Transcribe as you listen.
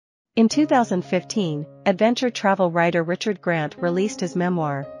In 2015, adventure travel writer Richard Grant released his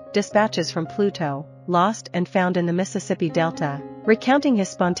memoir, Dispatches from Pluto, Lost and Found in the Mississippi Delta, recounting his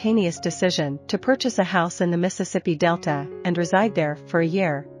spontaneous decision to purchase a house in the Mississippi Delta and reside there for a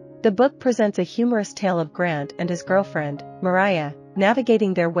year. The book presents a humorous tale of Grant and his girlfriend, Mariah,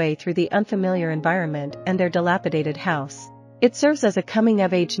 navigating their way through the unfamiliar environment and their dilapidated house. It serves as a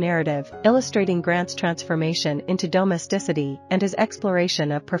coming-of-age narrative, illustrating Grant's transformation into domesticity and his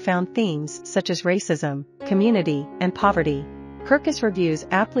exploration of profound themes such as racism, community, and poverty. Kirkus Reviews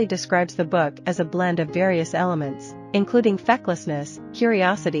aptly describes the book as a blend of various elements, including fecklessness,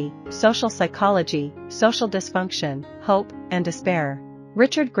 curiosity, social psychology, social dysfunction, hope, and despair.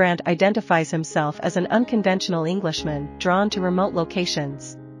 Richard Grant identifies himself as an unconventional Englishman drawn to remote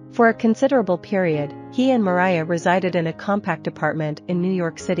locations. For a considerable period, he and Mariah resided in a compact apartment in New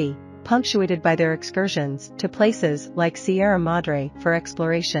York City, punctuated by their excursions to places like Sierra Madre for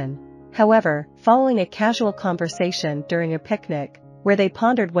exploration. However, following a casual conversation during a picnic, where they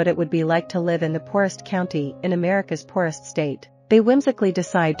pondered what it would be like to live in the poorest county in America's poorest state, they whimsically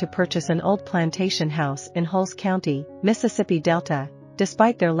decide to purchase an old plantation house in Hulse County, Mississippi Delta,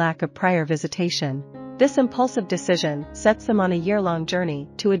 despite their lack of prior visitation. This impulsive decision sets them on a year-long journey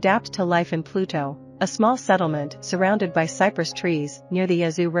to adapt to life in Pluto, a small settlement surrounded by cypress trees near the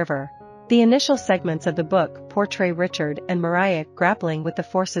Yazoo River. The initial segments of the book portray Richard and Mariah grappling with the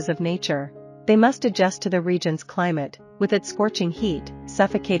forces of nature. They must adjust to the region's climate, with its scorching heat,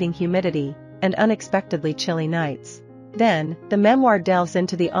 suffocating humidity, and unexpectedly chilly nights. Then, the memoir delves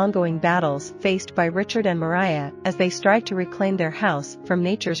into the ongoing battles faced by Richard and Mariah as they strive to reclaim their house from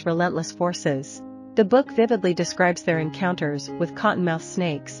nature's relentless forces. The book vividly describes their encounters with cottonmouth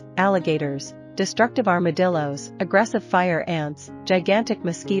snakes, alligators, destructive armadillos, aggressive fire ants, gigantic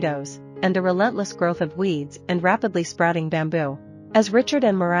mosquitoes, and the relentless growth of weeds and rapidly sprouting bamboo. As Richard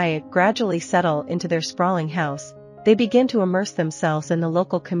and Mariah gradually settle into their sprawling house, they begin to immerse themselves in the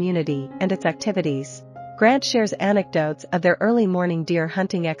local community and its activities. Grant shares anecdotes of their early morning deer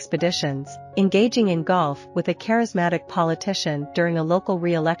hunting expeditions, engaging in golf with a charismatic politician during a local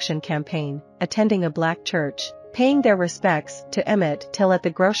re-election campaign, attending a black church, paying their respects to Emmett Till at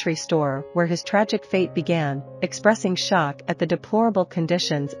the grocery store where his tragic fate began, expressing shock at the deplorable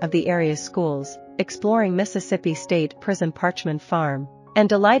conditions of the area's schools, exploring Mississippi State Prison Parchman Farm, and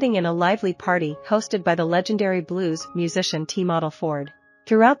delighting in a lively party hosted by the legendary blues musician T. Model Ford.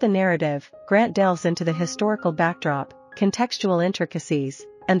 Throughout the narrative, Grant delves into the historical backdrop, contextual intricacies,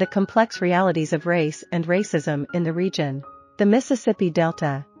 and the complex realities of race and racism in the region. The Mississippi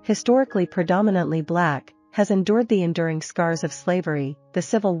Delta, historically predominantly black, has endured the enduring scars of slavery, the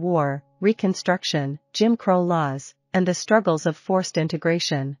Civil War, Reconstruction, Jim Crow laws, and the struggles of forced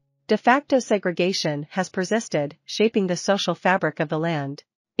integration. De facto segregation has persisted, shaping the social fabric of the land.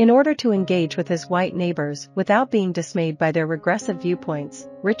 In order to engage with his white neighbors without being dismayed by their regressive viewpoints,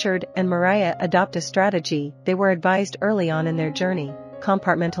 Richard and Mariah adopt a strategy they were advised early on in their journey: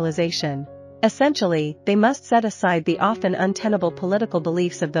 compartmentalization. Essentially, they must set aside the often untenable political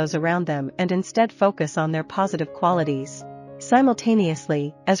beliefs of those around them and instead focus on their positive qualities.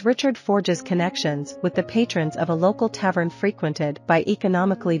 Simultaneously, as Richard forges connections with the patrons of a local tavern frequented by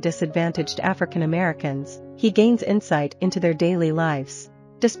economically disadvantaged African Americans, he gains insight into their daily lives.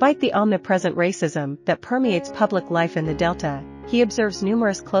 Despite the omnipresent racism that permeates public life in the Delta, he observes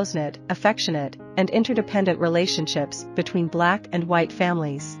numerous close-knit, affectionate, and interdependent relationships between black and white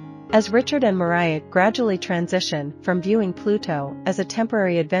families. As Richard and Mariah gradually transition from viewing Pluto as a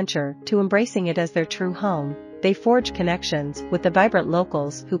temporary adventure to embracing it as their true home, they forge connections with the vibrant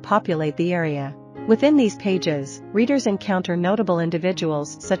locals who populate the area. Within these pages, readers encounter notable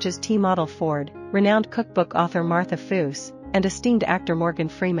individuals such as T. Model Ford, renowned cookbook author Martha Foose, and esteemed actor Morgan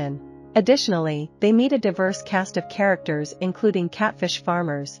Freeman. Additionally, they meet a diverse cast of characters including catfish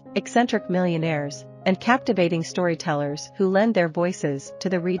farmers, eccentric millionaires, and captivating storytellers who lend their voices to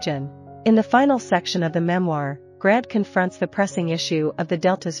the region. In the final section of the memoir, Grant confronts the pressing issue of the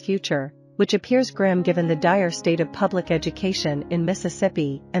Delta's future, which appears grim given the dire state of public education in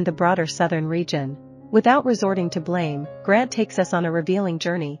Mississippi and the broader southern region. Without resorting to blame, Grant takes us on a revealing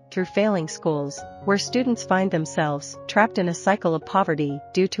journey through failing schools, where students find themselves trapped in a cycle of poverty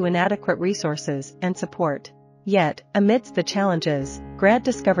due to inadequate resources and support. Yet, amidst the challenges, Grant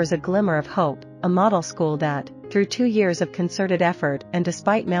discovers a glimmer of hope, a model school that, through 2 years of concerted effort and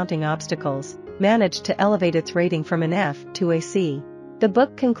despite mounting obstacles, managed to elevate its rating from an F to a C. The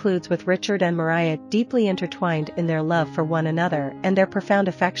book concludes with Richard and Mariah deeply intertwined in their love for one another and their profound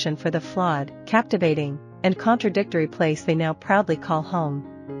affection for the flawed, captivating, and contradictory place they now proudly call home.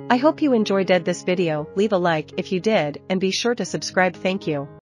 I hope you enjoyed this video. Leave a like if you did and be sure to subscribe. Thank you.